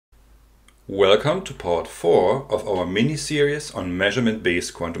Welcome to part 4 of our mini-series on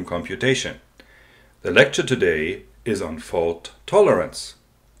measurement-based quantum computation. The lecture today is on fault tolerance.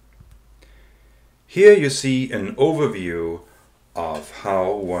 Here you see an overview of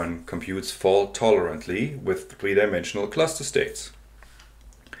how one computes fault tolerantly with three-dimensional cluster states.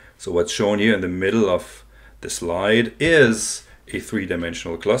 So what's shown here in the middle of the slide is a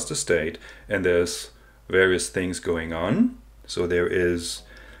three-dimensional cluster state, and there's various things going on. So there is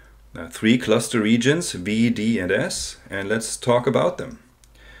three cluster regions, V, D, and S, and let's talk about them.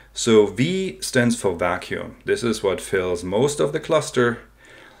 So V stands for vacuum. This is what fills most of the cluster,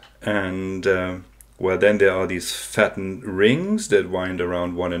 and well, then there are these fattened rings that wind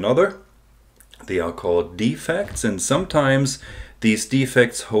around one another. They are called defects, and sometimes these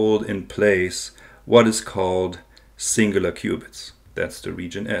defects hold in place what is called singular qubits. That's the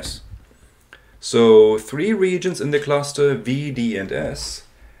region S. So three regions in the cluster, V, D, and S,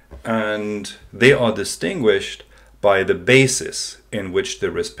 and they are distinguished by the basis in which the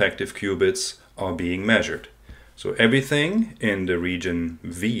respective qubits are being measured. So everything in the region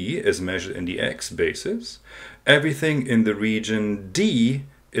V is measured in the X basis. Everything in the region D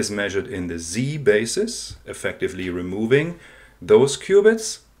is measured in the Z basis, effectively removing those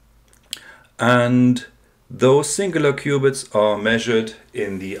qubits. And those singular qubits are measured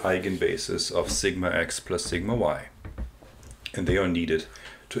in the eigenbasis of sigma x plus sigma y. And they are needed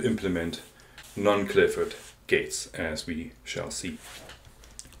to implement non-Clifford gates, as we shall see.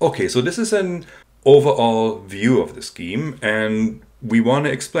 Okay, so this is an overall view of the scheme, and we want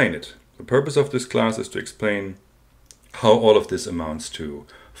to explain it. The purpose of this class is to explain how all of this amounts to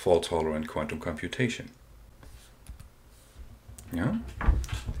fault-tolerant quantum computation. Yeah?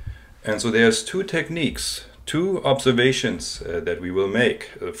 And so there's two techniques, two observations that we will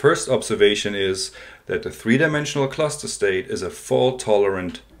make. The first observation is that the three-dimensional cluster state is a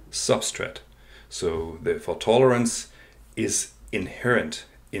fault-tolerant substrate. So the fault tolerance is inherent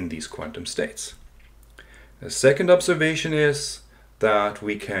in these quantum states. The second observation is that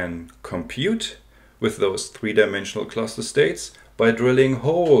we can compute with those three-dimensional cluster states by drilling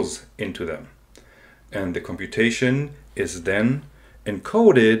holes into them. And the computation is then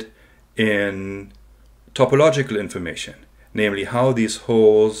encoded in topological information, namely how these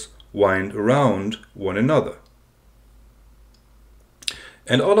holes wind around one another.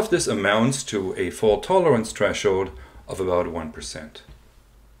 And all of this amounts to a fault tolerance threshold of about 1%.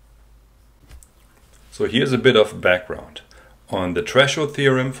 So here's a bit of background on the threshold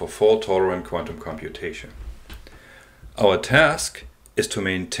theorem for fault-tolerant quantum computation. Our task is to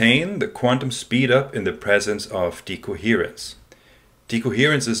maintain the quantum speedup in the presence of decoherence.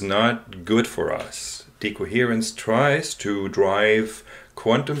 Decoherence is not good for us. Decoherence tries to drive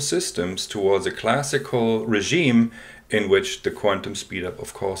quantum systems towards a classical regime in which the quantum speedup,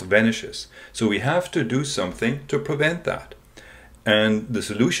 of course, vanishes. So we have to do something to prevent that. And the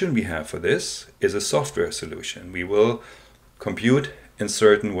solution we have for this is a software solution. We will compute in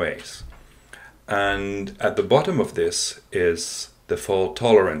certain ways. And at the bottom of this is the fault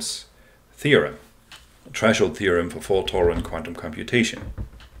tolerance theorem, threshold theorem for fault-tolerant quantum computation.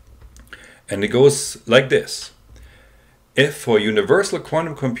 And it goes like this. If for a universal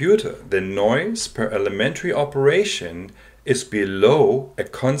quantum computer the noise per elementary operation is below a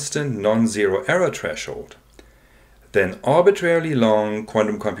constant non-zero error threshold, then arbitrarily long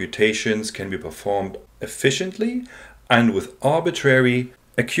quantum computations can be performed efficiently and with arbitrary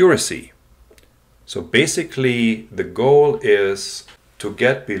accuracy. So basically the goal is to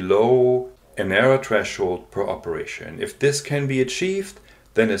get below an error threshold per operation. If this can be achieved,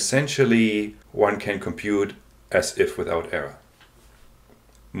 then essentially one can compute as if without error,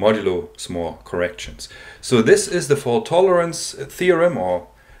 modulo small corrections. So this is the fault tolerance theorem or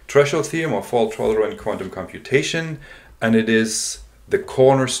threshold theorem of fault-tolerant quantum computation, and it is the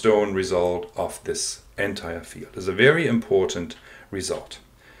cornerstone result of this entire field. It's a very important result.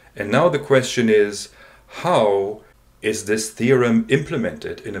 And now the question is, how is this theorem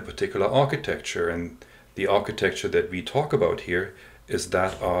implemented in a particular architecture? And the architecture that we talk about here is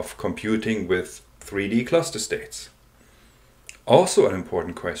that of computing with 3D cluster states. Also an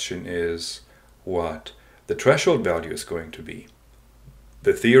important question is what the threshold value is going to be.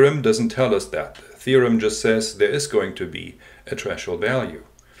 The theorem doesn't tell us that. The theorem just says there is going to be a threshold value.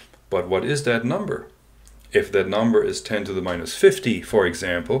 But what is that number? If that number is 10 to the minus 50, for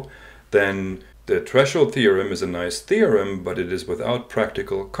example, then the threshold theorem is a nice theorem, but it is without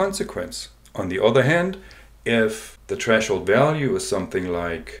practical consequence. On the other hand, if the threshold value is something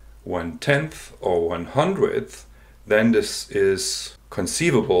like 1/10 or 1/100th, then this is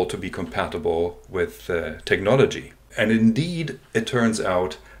conceivable to be compatible with technology. And indeed, it turns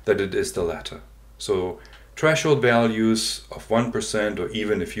out that it is the latter. So threshold values of 1% or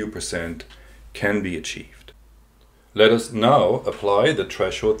even a few percent can be achieved. Let us now apply the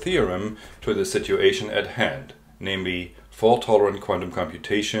threshold theorem to the situation at hand, namely fault-tolerant quantum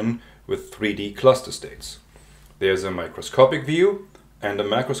computation with 3D cluster states. There's a microscopic view and a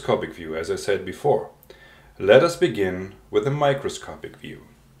macroscopic view, as I said before. Let us begin with the microscopic view.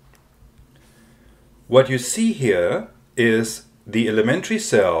 What you see here is the elementary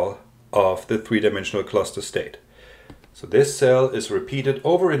cell of the three-dimensional cluster state. So this cell is repeated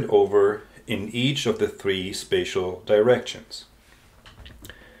over and over in each of the three spatial directions.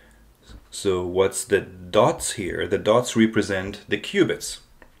 So what's the dots here? The dots represent the qubits.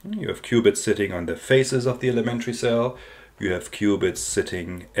 You have qubits sitting on the faces of the elementary cell. You have qubits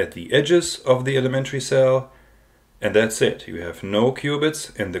sitting at the edges of the elementary cell. And that's it. You have no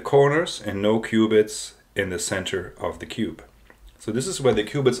qubits in the corners and no qubits in the center of the cube. So this is where the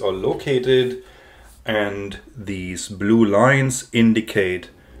qubits are located, and these blue lines indicate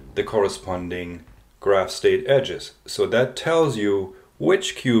the corresponding graph state edges. So that tells you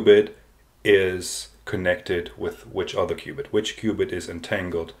which qubit is connected with which other qubit, which qubit is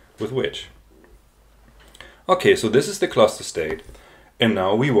entangled with which. Okay, so this is the cluster state, and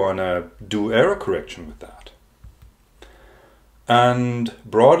now we want to do error correction with that. And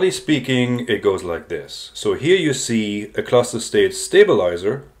broadly speaking, it goes like this. So here you see a cluster state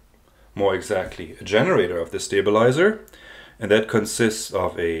stabilizer, more exactly a generator of the stabilizer, and that consists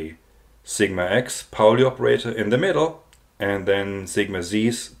of a sigma x Pauli operator in the middle, and then sigma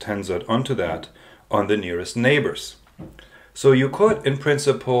z's tensored onto that on the nearest neighbors. So you could, in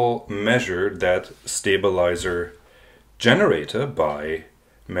principle, measure that stabilizer generator by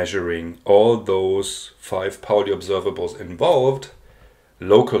measuring all those 5 Pauli observables involved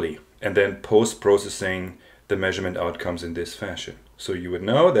locally, and then post-processing the measurement outcomes in this fashion. So you would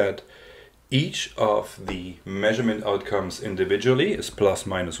know that each of the measurement outcomes individually is plus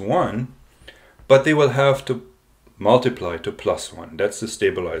minus 1, but they will have to multiply to plus 1. That's the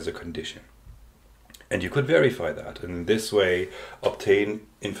stabilizer condition. And you could verify that, and in this way obtain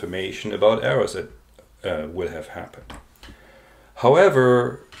information about errors that will have happened.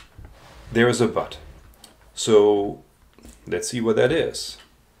 However, there is a but. So let's see what that is.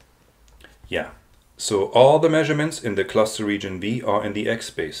 Yeah, so all the measurements in the cluster region V are in the X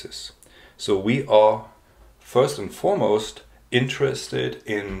spaces. So we are first and foremost interested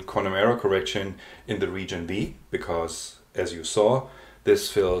in quantum error correction in the region V, because as you saw,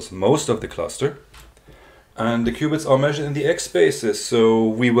 this fills most of the cluster. And the qubits are measured in the X spaces, so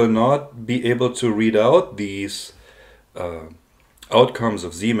we will not be able to read out these outcomes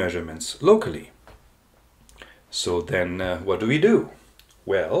of Z measurements locally. So then what do we do?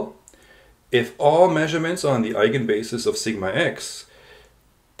 Well, if all measurements are on the eigenbasis of sigma x,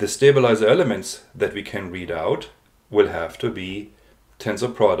 the stabilizer elements that we can read out will have to be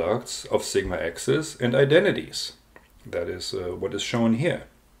tensor products of sigma x's and identities. That is what is shown here.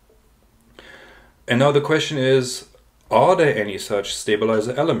 And now the question is, are there any such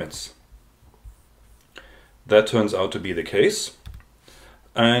stabilizer elements? That turns out to be the case.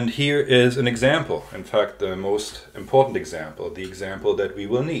 And here is an example, in fact the most important example, the example that we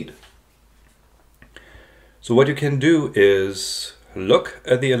will need. So what you can do is look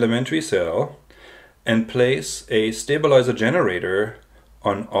at the elementary cell and place a stabilizer generator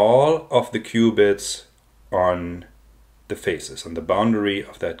on all of the qubits on the faces, on the boundary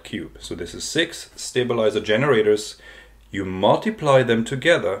of that cube. So this is 6 stabilizer generators. You multiply them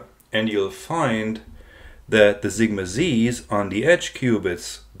together and you'll find that the sigma z's on the edge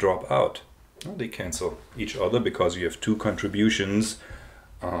qubits drop out. Well, they cancel each other because you have 2 contributions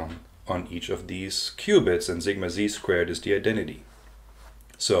on each of these qubits, and sigma z squared is the identity.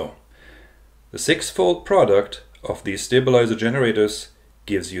 So the 6-fold product of these stabilizer generators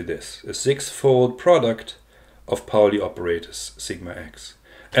gives you this, a 6-fold product of Pauli operators sigma x.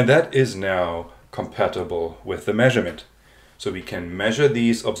 And that is now compatible with the measurement. So we can measure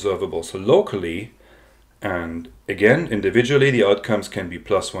these observables locally, and again, individually the outcomes can be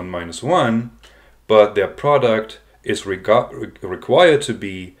 +1, -1, but their product is required to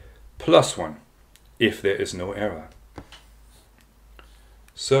be +1 if there is no error.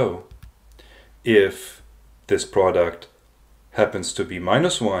 So if this product happens to be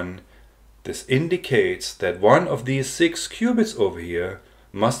 -1, this indicates that one of these 6 qubits over here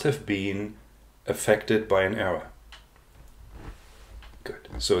must have been affected by an error. Good.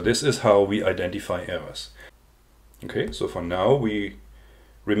 So this is how we identify errors. Okay, so for now we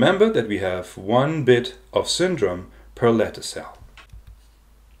remember that we have 1 bit of syndrome per lattice cell.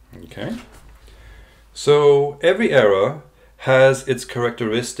 Okay, so every error has its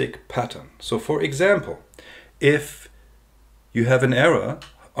characteristic pattern. So for example, if you have an error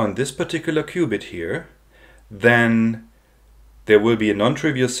on this particular qubit here, then there will be a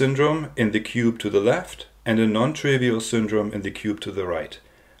non-trivial syndrome in the cube to the left and a non-trivial syndrome in the cube to the right.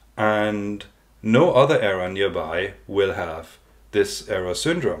 And no other error nearby will have this error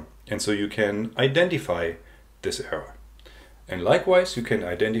syndrome. And so you can identify this error. And likewise, you can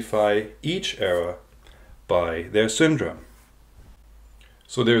identify each error by their syndrome.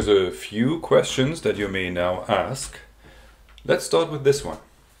 So there's a few questions that you may now ask. Let's start with this one.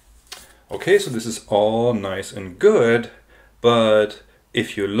 Okay, so this is all nice and good, but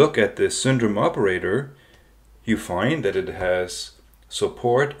if you look at this syndrome operator, you find that it has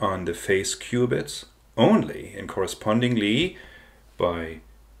support on the phase qubits only, and correspondingly, by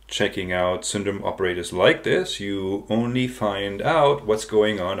checking out syndrome operators like this, you only find out what's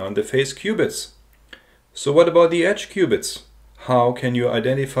going on the phase qubits. So what about the edge qubits? How can you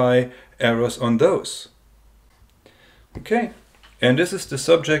identify errors on those? Okay, and this is the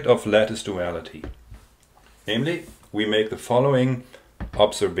subject of lattice duality. Namely, we make the following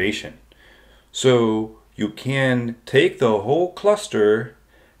observation. So you can take the whole cluster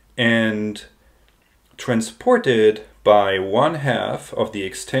and transport it by 1/2 of the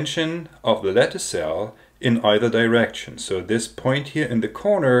extension of the lattice cell in either direction. So this point here in the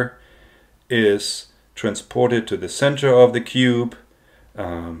corner is transported to the center of the cube.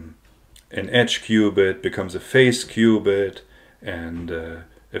 An edge qubit becomes a phase qubit, and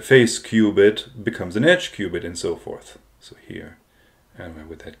a phase qubit becomes an edge qubit, and so forth. So here, and where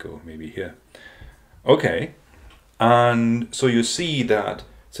would that go? Maybe here. Okay, and so you see that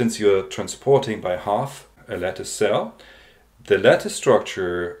since you're transporting by 1/2 a lattice cell, the lattice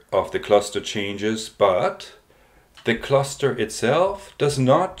structure of the cluster changes, but the cluster itself does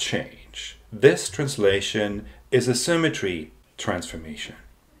not change. This translation is a symmetry transformation.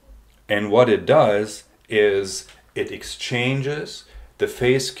 And what it does is it exchanges the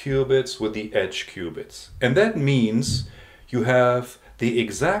phase qubits with the edge qubits. And that means you have the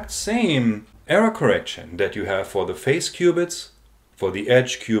exact same error correction that you have for the phase qubits, for the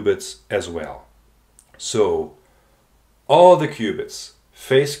edge qubits as well. So all the qubits,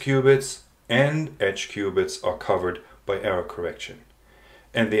 phase qubits and edge qubits, are covered by error correction.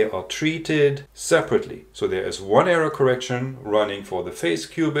 And they are treated separately. So there is one error correction running for the phase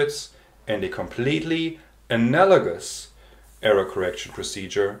qubits and a completely analogous error correction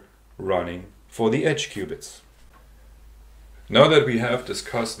procedure running for the edge qubits. Now that we have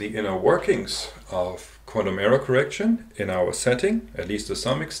discussed the inner workings of quantum error correction in our setting, at least to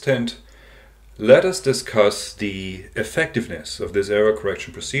some extent, let us discuss the effectiveness of this error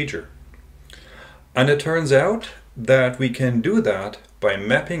correction procedure. And it turns out that we can do that by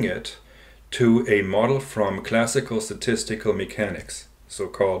mapping it to a model from classical statistical mechanics,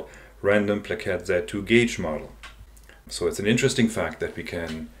 so-called random plaquette Z2 gauge model. So it's an interesting fact that we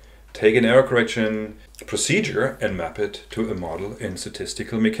can take an error correction procedure and map it to a model in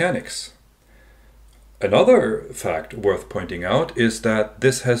statistical mechanics. Another fact worth pointing out is that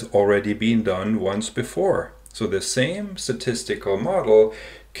this has already been done once before. So the same statistical model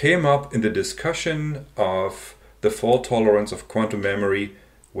came up in the discussion of the fault tolerance of quantum memory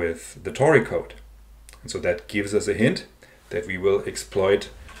with the Tori code. And so that gives us a hint that we will exploit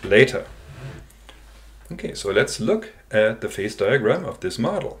later. Okay, so let's look at the phase diagram of this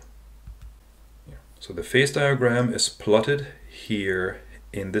model. So the phase diagram is plotted here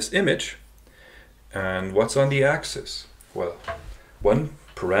in this image. And what's on the axis? Well, one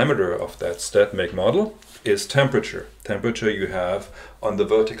parameter of that StatMech model is temperature. Temperature you have on the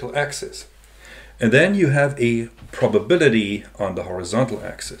vertical axis. And then you have a probability on the horizontal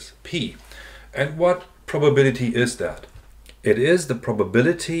axis, P. And what probability is that? It is the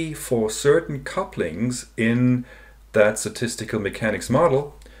probability for certain couplings in that statistical mechanics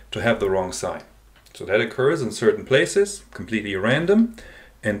model to have the wrong sign. So that occurs in certain places, completely random,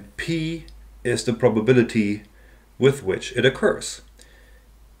 and P is the probability with which it occurs.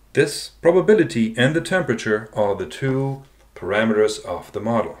 This probability and the temperature are the two parameters of the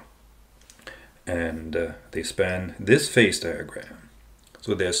model. And they span this phase diagram.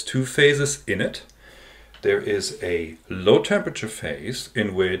 So there's two phases in it. There is a low temperature phase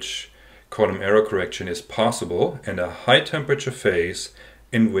in which quantum error correction is possible, and a high temperature phase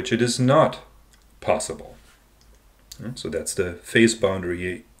in which it is not possible. So that's the phase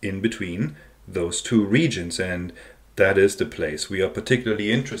boundary in between those two regions, and that is the place we are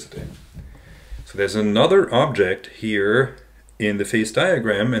particularly interested in. So there's another object here in the phase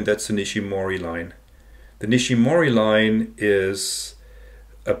diagram, and that's the Nishimori line. The Nishimori line is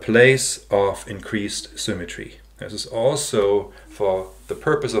a place of increased symmetry. This is also, for the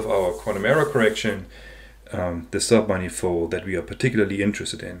purpose of our quantum error correction, the submanifold that we are particularly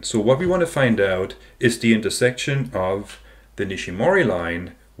interested in. So what we want to find out is the intersection of the Nishimori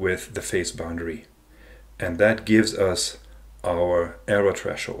line with the phase boundary. And that gives us our error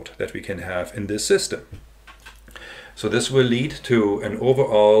threshold that we can have in this system. So this will lead to an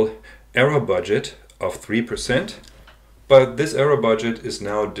overall error budget of 3%, but this error budget is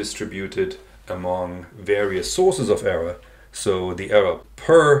now distributed among various sources of error, so the error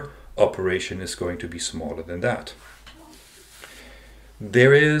per operation is going to be smaller than that.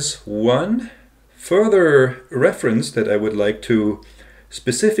 There is one further reference that I would like to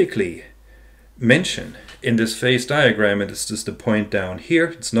specifically mention in this phase diagram, and this is the point down here.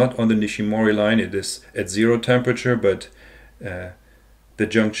 It's not on the Nishimori line, it is at 0 temperature, but the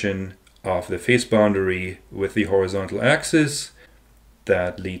junction of the phase boundary with the horizontal axis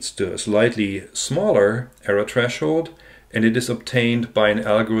that leads to a slightly smaller error threshold, and it is obtained by an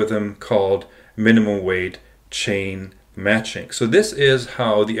algorithm called minimum weight chain matching. So this is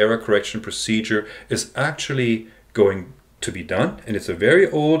how the error correction procedure is actually going to be done, and it's a very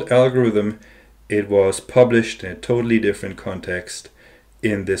old algorithm. It was published in a totally different context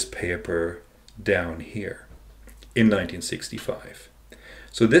in this paper down here in 1965.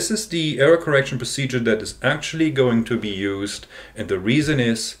 So this is the error correction procedure that is actually going to be used, and the reason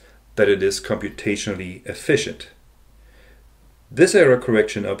is that it is computationally efficient. This error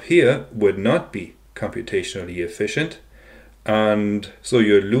correction up here would not be computationally efficient, and so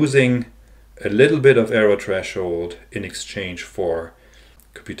you're losing a little bit of error threshold in exchange for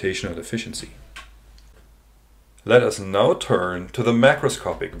computational efficiency. Let us now turn to the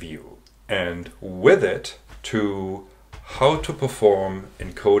macroscopic view, and with it to how to perform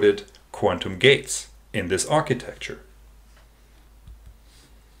encoded quantum gates in this architecture.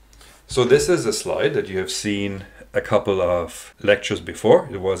 So this is a slide that you have seen a couple of lectures before.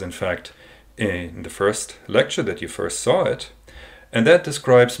 It was in fact in the first lecture that you first saw it, and that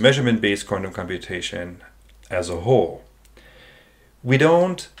describes measurement-based quantum computation as a whole. We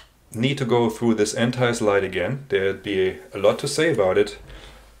don't need to go through this entire slide again. There'd be a lot to say about it,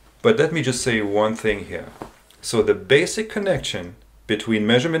 but let me just say one thing here. So the basic connection between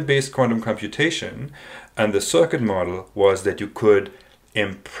measurement-based quantum computation and the circuit model was that you could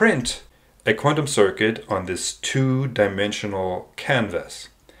imprint a quantum circuit on this two-dimensional canvas.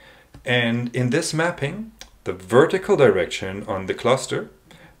 And in this mapping, the vertical direction on the cluster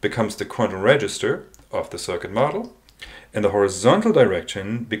becomes the quantum register of the circuit model, and the horizontal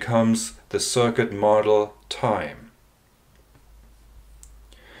direction becomes the circuit model time.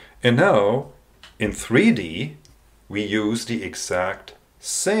 And now, in 3D, we use the exact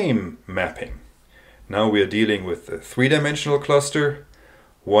same mapping. Now we are dealing with the three-dimensional cluster.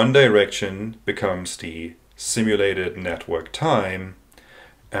 One direction becomes the simulated network time,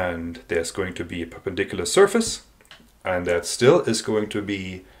 and there's going to be a perpendicular surface, and that still is going to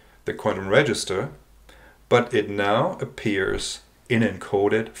be the quantum register, but it now appears in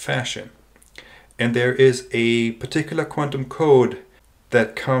encoded fashion. And there is a particular quantum code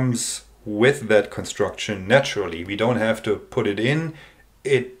that comes with that construction naturally. We don't have to put it in,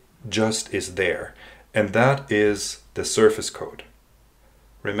 it just is there. And that is the surface code.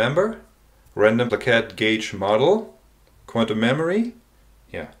 Remember? Random plaquette gauge model, quantum memory?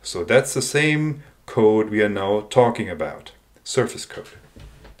 Yeah, so that's the same code we are now talking about, surface code.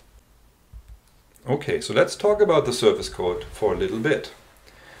 Okay, so let's talk about the surface code for a little bit.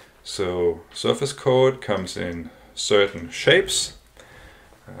 So surface code comes in certain shapes,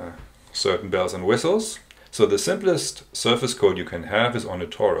 certain bells and whistles. So the simplest surface code you can have is on a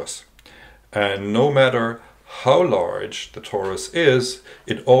torus. And no matter how large the torus is,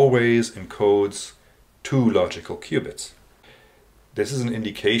 it always encodes 2 logical qubits. This is an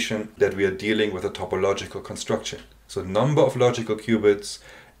indication that we are dealing with a topological construction. So number of logical qubits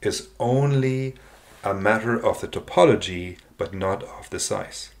is only a matter of the topology, but not of the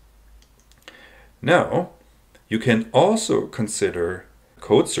size. Now, you can also consider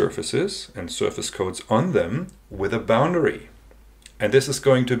code surfaces and surface codes on them with a boundary. And this is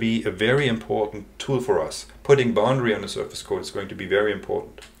going to be a very important tool for us. Putting boundary on a surface code is going to be very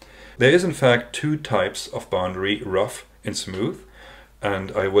important. There is in fact 2 types of boundary, rough and smooth,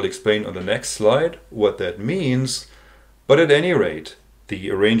 and I will explain on the next slide what that means. But at any rate, the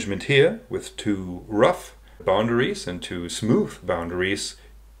arrangement here with 2 rough boundaries and 2 smooth boundaries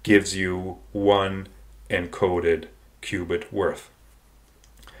gives you 1 encoded qubit worth.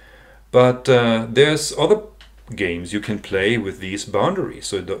 But there's other games you can play with these boundaries.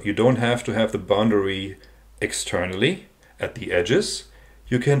 So you don't have to have the boundary externally at the edges.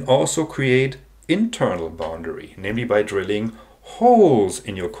 You can also create internal boundary, namely by drilling holes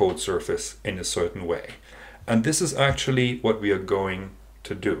in your code surface in a certain way. And this is actually what we are going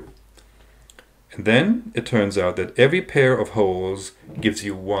to do. And then it turns out that every pair of holes gives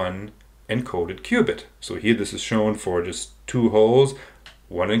you one encoded qubit. So here this is shown for just 2 holes,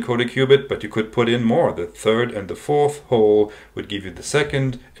 1 encoded qubit, but you could put in more. The 3rd and the 4th hole would give you the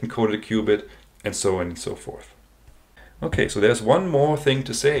 2nd encoded qubit, and so on and so forth. Okay, so there's one more thing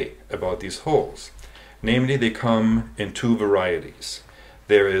to say about these holes. Namely, they come in 2 varieties.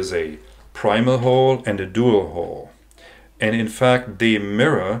 There is a primal hole and a dual hole. And in fact, they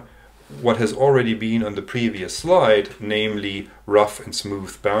mirror what has already been on the previous slide, namely rough and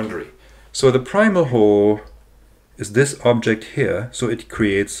smooth boundary. So the primal hole is this object here, so it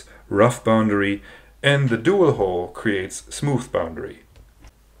creates rough boundary, and the dual hole creates smooth boundary.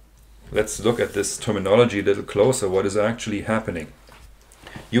 Let's look at this terminology a little closer, what is actually happening.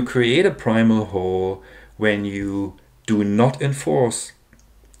 You create a primal hole when you do not enforce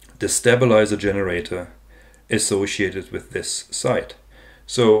the stabilizer generator associated with this site.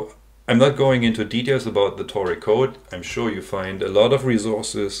 So I'm not going into details about the Tori code. I'm sure you find a lot of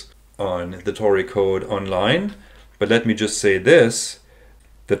resources on the Tori code online, but let me just say this.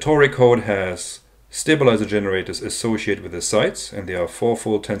 The Tori code has stabilizer generators associated with the sites, and they are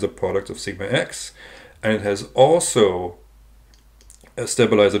 4-fold tensor products of sigma x, and it has also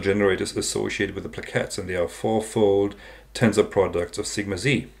stabilizer generators associated with the plaquettes, and they are 4-fold tensor products of sigma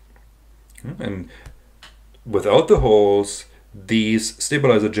z. And without the holes, these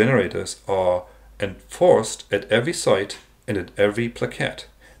stabilizer generators are enforced at every site and at every plaquette.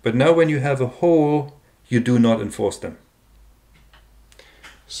 But now when you have a hole, you do not enforce them.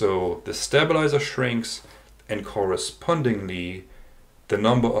 So the stabilizer shrinks, and correspondingly the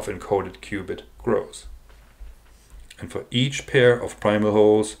number of encoded qubit grows. And for each pair of primal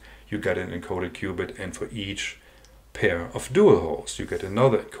holes you get an encoded qubit, and for each pair of dual holes you get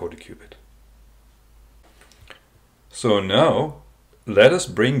another encoded qubit. So now let us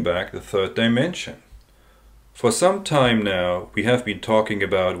bring back the 3rd dimension. For some time now we have been talking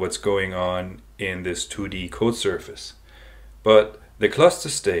about what's going on in this 2D code surface, but the cluster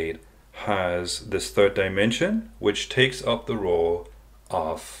state has this 3rd dimension, which takes up the role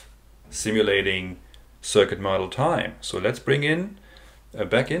of simulating circuit model time. So let's bring in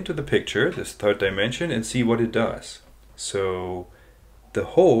back into the picture this 3rd dimension and see what it does. So the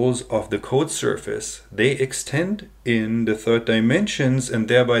holes of the code surface, they extend in the 3rd dimensions, and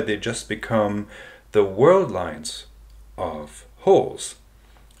thereby they just become the world lines of holes.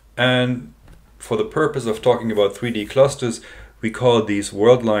 And for the purpose of talking about 3D clusters, we call these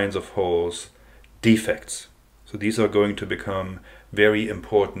world lines of holes defects. So these are going to become very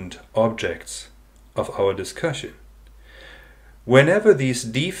important objects of our discussion. Whenever these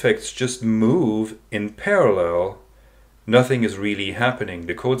defects just move in parallel, nothing is really happening.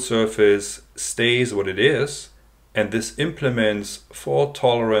 The code surface stays what it is, and this implements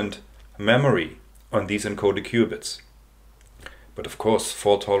fault-tolerant memory on these encoded qubits. But of course,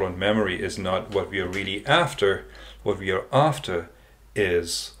 fault-tolerant memory is not what we are really after. What we are after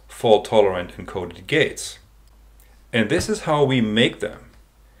is fault-tolerant encoded gates. And this is how we make them.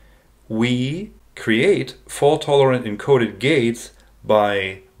 We create fault-tolerant encoded gates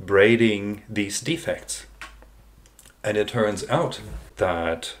by braiding these defects. And it turns out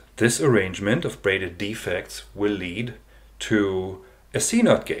that this arrangement of braided defects will lead to a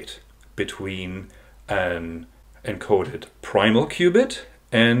CNOT gate between an encoded primal qubit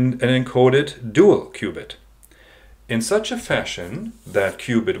and an encoded dual qubit, in such a fashion that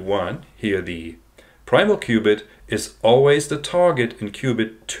qubit 1, here the primal qubit, is always the target, and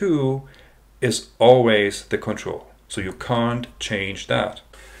qubit 2 is always the control. So you can't change that.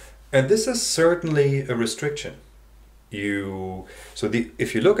 And this is certainly a restriction.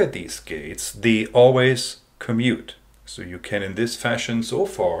 If you look at these gates, they always commute. So you can, in this fashion so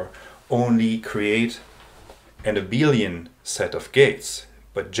far, only create an abelian set of gates.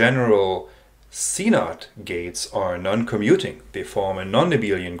 But general CNOT gates are non-commuting. They form a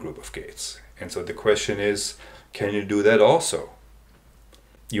non-abelian group of gates. And so the question is, can you do that also?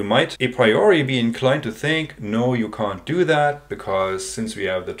 You might a priori be inclined to think, no, you can't do that, because since we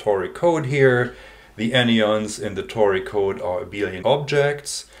have the Tori code here, the anyons in the Tori code are abelian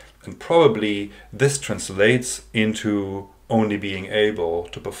objects, and probably this translates into only being able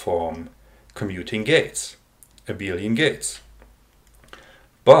to perform commuting gates, abelian gates.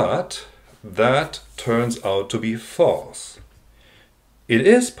 But that turns out to be false. It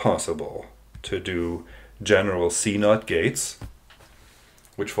is possible to do general CNOT gates,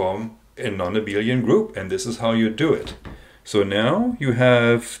 which form a non-abelian group, and this is how you do it. So now you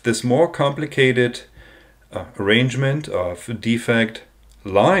have this more complicated arrangement of defect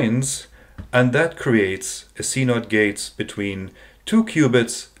lines, and that creates a CNOT gates between two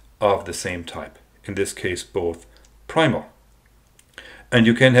qubits of the same type, in this case both primal. And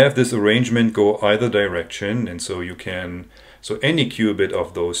you can have this arrangement go either direction, and so any qubit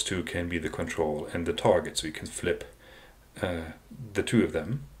of those two can be the control and the target, so you can flip the two of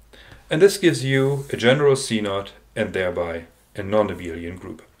them. And this gives you a general CNOT and thereby a non-abelian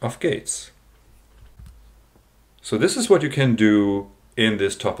group of gates. So this is what you can do in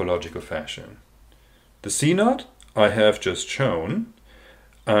this topological fashion. The CNOT I have just shown,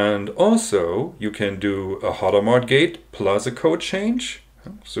 and also you can do a Hadamard gate plus a code change.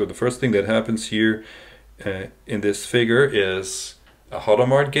 So the first thing that happens here in this figure is a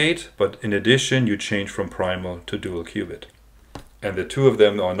Hadamard gate, but in addition you change from primal to dual qubit. And the two of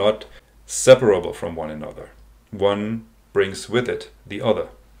them are not separable from one another. One brings with it the other.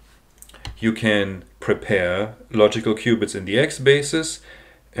 You can prepare logical qubits in the X basis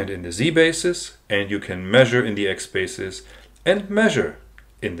and in the Z basis, and you can measure in the X basis and measure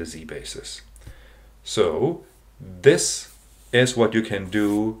in the Z basis. So this is what you can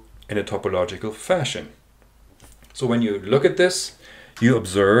do in a topological fashion. So when you look at this, you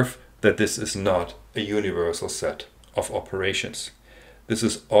observe that this is not a universal set of operations. This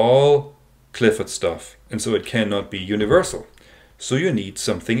is all Clifford stuff, and so it cannot be universal. So you need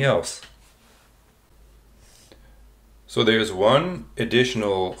something else. So there's one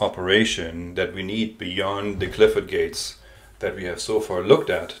additional operation that we need beyond the Clifford gates that we have so far looked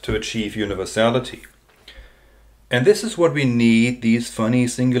at to achieve universality. And this is what we need these funny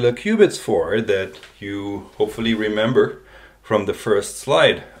singular qubits for, that you hopefully remember from the first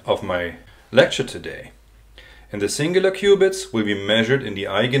slide of my lecture today. And the singular qubits will be measured in the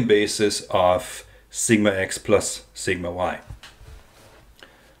eigenbasis of sigma x plus sigma y.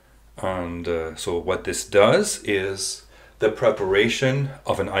 And so what this does is the preparation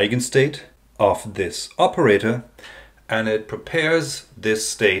of an eigenstate of this operator, and it prepares this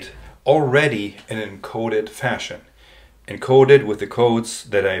state already in an encoded fashion, encoded with the codes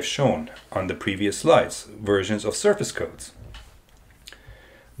that I have shown on the previous slides, versions of surface codes.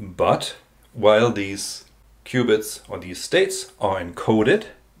 But while these qubits or these states are encoded,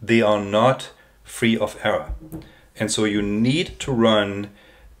 they are not free of error. And so you need to run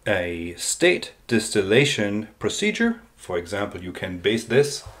a state distillation procedure. For example, you can base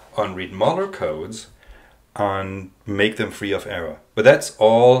this on Reed-Muller codes and make them free of error. But that's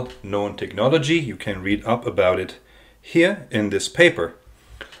all known technology. You can read up about it here in this paper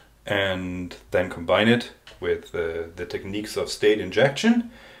and then combine it with the techniques of state injection,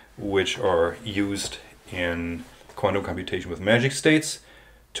 which are used in quantum computation with magic states,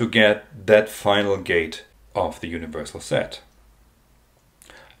 to get that final gate of the universal set.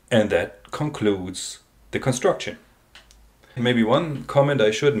 And that concludes the construction. Maybe one comment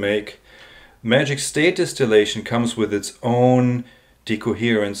I should make: magic state distillation comes with its own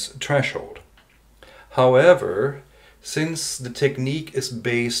decoherence threshold. However, since the technique is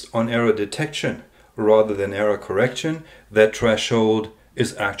based on error detection rather than error correction, that threshold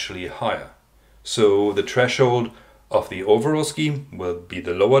is actually higher. So the threshold of the overall scheme will be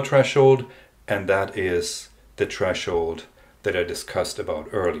the lower threshold, and that is the threshold that I discussed about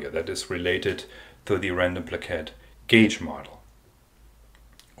earlier, that is related to the random plaquette gauge model.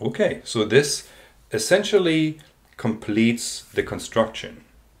 Okay, so this essentially completes the construction.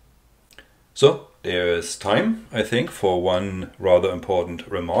 So there is time, I think, for one rather important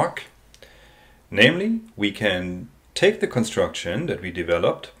remark. Namely, we can take the construction that we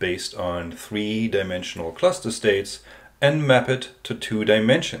developed based on three-dimensional cluster states and map it to 2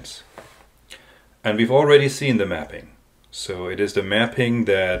 dimensions. And we've already seen the mapping. So it is the mapping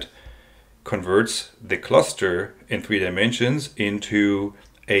that converts the cluster in 3 dimensions into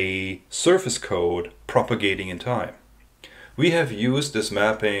a surface code propagating in time. We have used this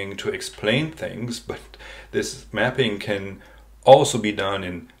mapping to explain things, but this mapping can also be done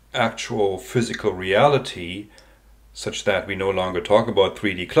in actual physical reality, such that we no longer talk about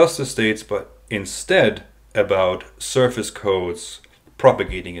 3D cluster states, but instead about surface codes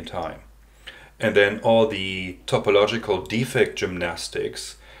propagating in time. And then all the topological defect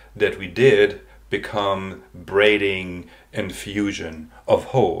gymnastics that we did become braiding and fusion of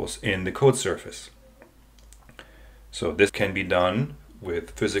holes in the code surface. So this can be done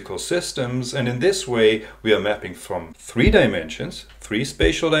with physical systems, and in this way we are mapping from 3 dimensions, 3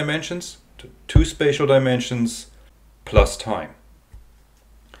 spatial dimensions, to 2 spatial dimensions plus time.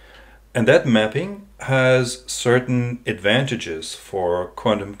 And that mapping has certain advantages for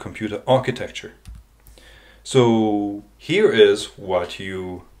quantum computer architecture. So here is what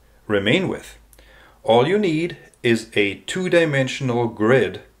you remain with. All you need is a two-dimensional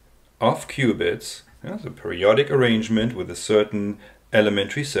grid of qubits, a periodic arrangement with a certain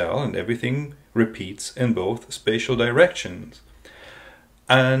elementary cell, and everything repeats in both spatial directions.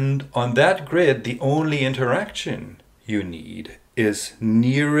 And on that grid, the only interaction you need is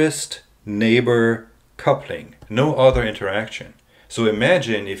nearest neighbor coupling, no other interaction. So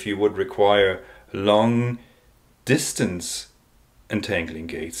imagine if you would require long distance entangling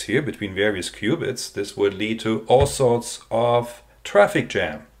gates here between various qubits. This would lead to all sorts of traffic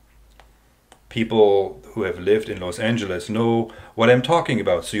jam. People who have lived in Los Angeles know what I'm talking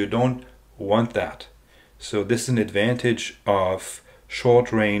about, so you don't want that. So this is an advantage of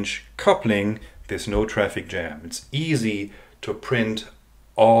short-range coupling. There's no traffic jam. It's easy to print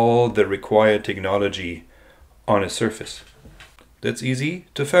all the required technology on a surface. That's easy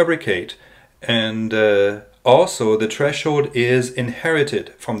to fabricate. And also the threshold is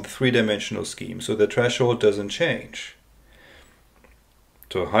inherited from the three-dimensional scheme, so the threshold doesn't change.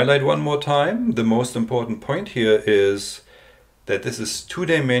 To highlight one more time, the most important point here is that this is 2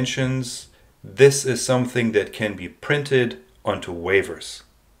 dimensions. This is something that can be printed onto wafers.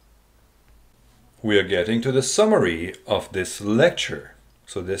 We are getting to the summary of this lecture.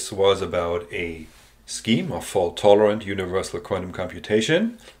 So this was about a scheme of fault-tolerant universal quantum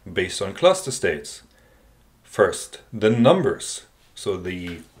computation based on cluster states. First, the numbers. So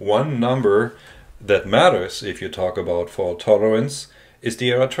the one number that matters if you talk about fault tolerance is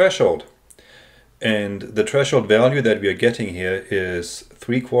the error threshold. And the threshold value that we are getting here is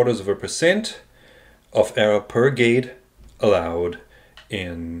 0.75% of error per gate allowed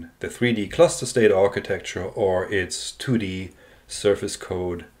in the 3D cluster state architecture or its 2D surface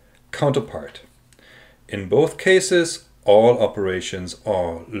code counterpart. In both cases, all operations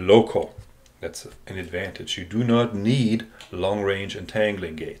are local. That's an advantage. You do not need long-range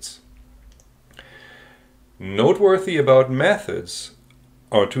entangling gates. Noteworthy about methods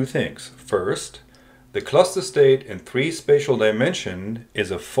are 2 things. First, the cluster state in 3 spatial dimensions is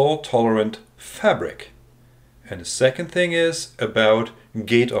a fault-tolerant fabric. And the second thing is about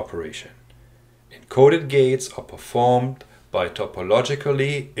gate operation. Encoded gates are performed by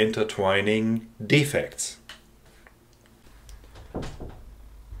topologically intertwining defects.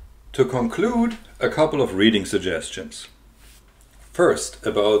 To conclude, a couple of reading suggestions. First,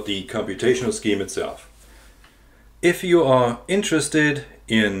 about the computational scheme itself. If you are interested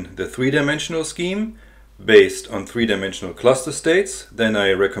in the 3-dimensional scheme based on 3-dimensional cluster states, then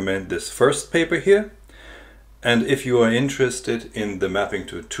I recommend this first paper here. And if you are interested in the mapping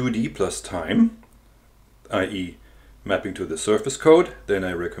to 2D plus time, i.e. mapping to the surface code, then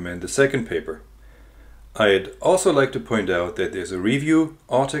I recommend the second paper. I'd also like to point out that there's a review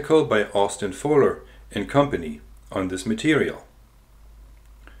article by Austin Fowler and company on this material.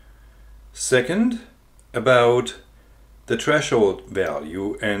 Second, about the threshold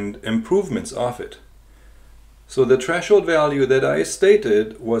value and improvements of it. So the threshold value that I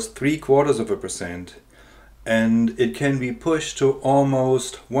stated was 0.75%, and it can be pushed to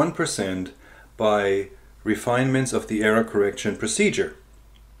almost 1% by refinements of the error correction procedure.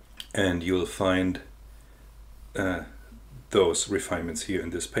 And you'll find those refinements here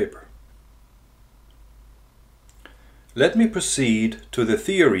in this paper. Let me proceed to the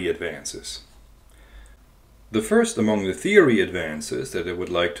theory advances. The first among the theory advances that I would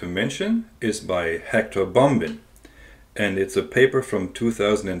like to mention is by Hector Bombin, and it's a paper from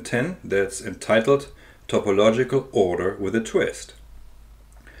 2010 that's entitled Topological Order with a Twist.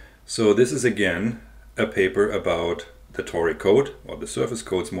 So this is again a paper about the toric code, or the surface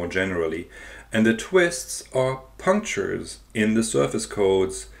codes more generally, and the twists are punctures in the surface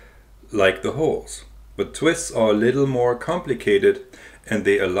codes like the holes. But twists are a little more complicated and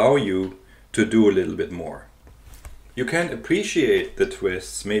they allow you to do a little bit more. You can appreciate the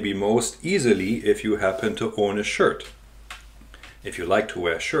twists maybe most easily if you happen to own a shirt, if you like to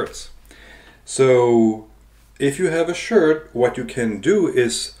wear shirts. So if you have a shirt, what you can do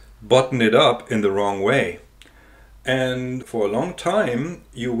is button it up in the wrong way. And for a long time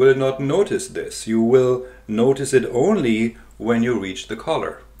you will not notice this. You will notice it only when you reach the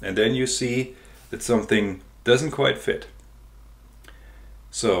collar. And then you see that something doesn't quite fit.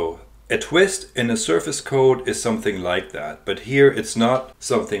 So a twist in a surface code is something like that. But here it's not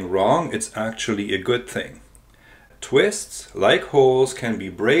something wrong, it's actually a good thing. Twists, like holes, can be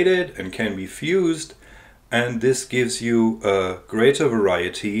braided and can be fused, and this gives you a greater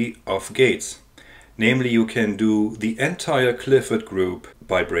variety of gates. Namely, you can do the entire Clifford group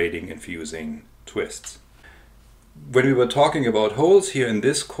by braiding and fusing twists. when we were talking about holes here in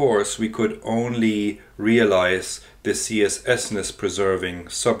this course, we could only realize the CSSness preserving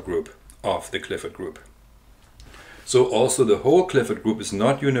subgroup of the Clifford group. So also the whole Clifford group is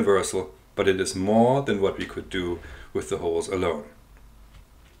not universal, but it is more than what we could do with the holes alone.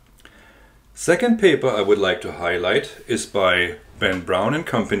 Second paper I would like to highlight is by Ben Brown and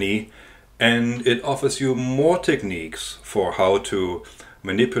company, and it offers you more techniques for how to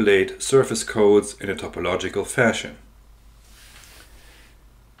manipulate surface codes in a topological fashion.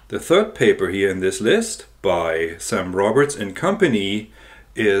 The third paper here in this list by Sam Roberts and company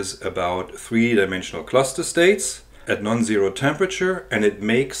is about three-dimensional cluster states at non-zero temperature, and it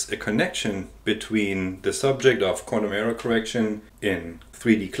makes a connection between the subject of quantum error correction in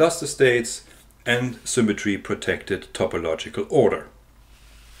 3D cluster states and symmetry protected topological order.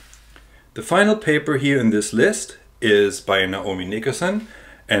 The final paper here in this list is by Naomi Nickerson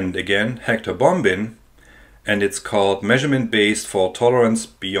and again Hector Bombin, and it's called Measurement-Based Fault Tolerance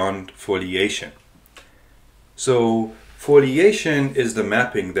Beyond Foliation. So foliation is the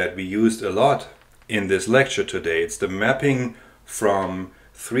mapping that we used a lot in this lecture today. It's the mapping from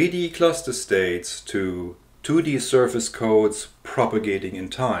 3D cluster states to 2D surface codes propagating in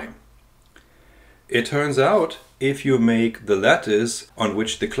time. It turns out if you make the lattice on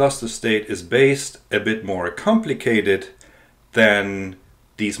which the cluster state is based a bit more complicated, then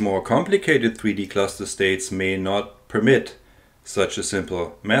these more complicated 3D cluster states may not permit such a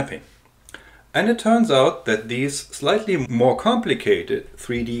simple mapping. And it turns out that these slightly more complicated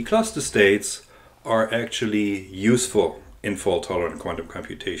 3D cluster states are actually useful in fault-tolerant quantum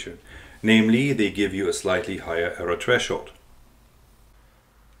computation. Namely, they give you a slightly higher error threshold.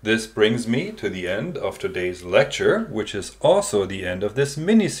 This brings me to the end of today's lecture, which is also the end of this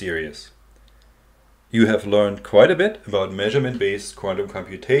mini-series. You have learned quite a bit about measurement-based quantum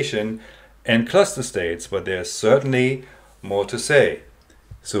computation and cluster states, but there's certainly more to say.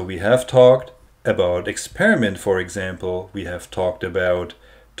 So we have talked about experiment, for example. We have talked about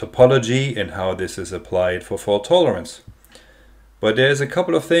topology and how this is applied for fault tolerance. But there's a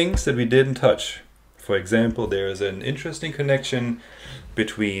couple of things that we didn't touch. For example, there is an interesting connection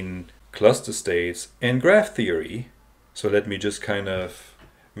between cluster states and graph theory. So let me just kind of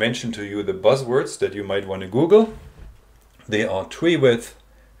mention to you the buzzwords that you might want to Google. They are tree width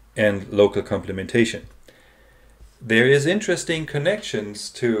and local complementation. There is interesting connections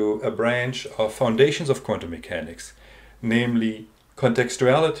to a branch of foundations of quantum mechanics, namely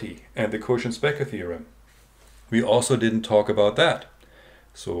contextuality and the Cauchy-Specker theorem. We also didn't talk about that.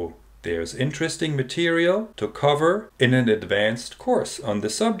 So there's interesting material to cover in an advanced course on the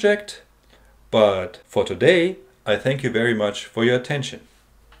subject. But for today, I thank you very much for your attention.